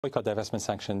Boycott, Divestment,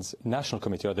 Sanctions National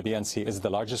Committee, or the BNC, is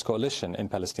the largest coalition in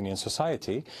Palestinian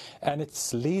society, and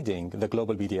it's leading the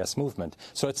global BDS movement.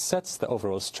 So it sets the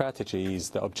overall strategies,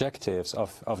 the objectives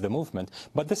of the movement,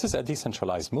 but this is a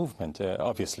decentralized movement,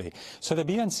 obviously. So the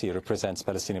BNC represents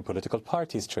Palestinian political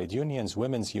parties, trade unions,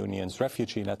 women's unions,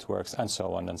 refugee networks, and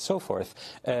so on and so forth.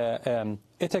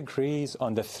 It agrees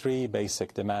on the three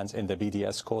basic demands in the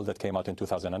BDS call that came out in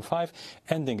 2005,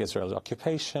 ending Israel's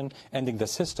occupation, ending the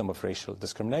system of racial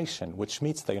discrimination, which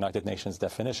meets the United Nations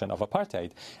definition of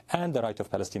apartheid, and the right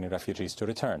of Palestinian refugees to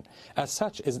return. As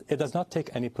such, it does not take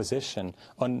any position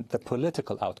on the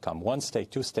political outcome, one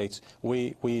state, two states.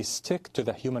 We stick to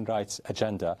the human rights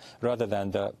agenda rather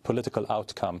than the political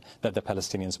outcome that the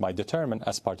Palestinians might determine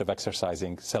as part of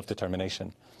exercising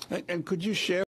self-determination. And could you share